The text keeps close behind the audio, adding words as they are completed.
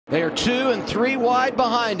They are 2 and 3 wide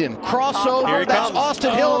behind him. Crossover, that's comes.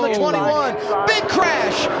 Austin Hill in the 21. Big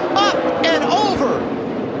crash, up and over.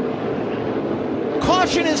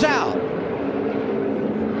 Caution is out.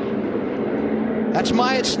 That's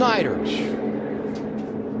Myatt Snider.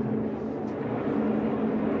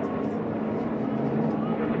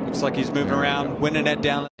 Looks like he's moving around, winning it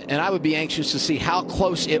down. And I would be anxious to see how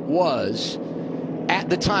close it was at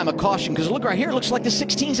the time of caution, because look right here, it looks like the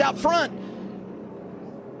 16's out front.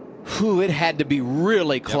 Whew, it had to be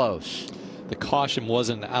really close. Yep. The caution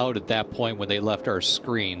wasn't out at that point when they left our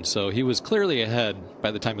screen, so he was clearly ahead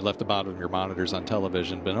by the time he left the bottom of your monitors on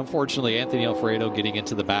television. But unfortunately, Anthony Alfredo getting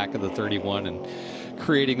into the back of the 31 and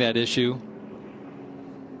creating that issue.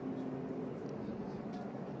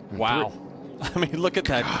 Wow. I mean, look at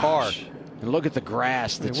that car. And look at the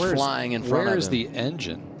grass that's flying in front of him. Where's the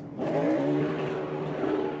engine?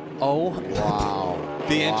 Oh, wow.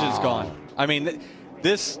 The engine's gone. I mean,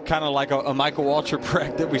 this kind of like a Michael Waltrip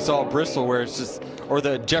wreck that we saw at Bristol, where it's just, or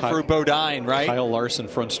the Jeffrey Bodine, right? Kyle Larson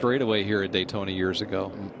front straightaway here at Daytona years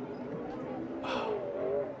ago.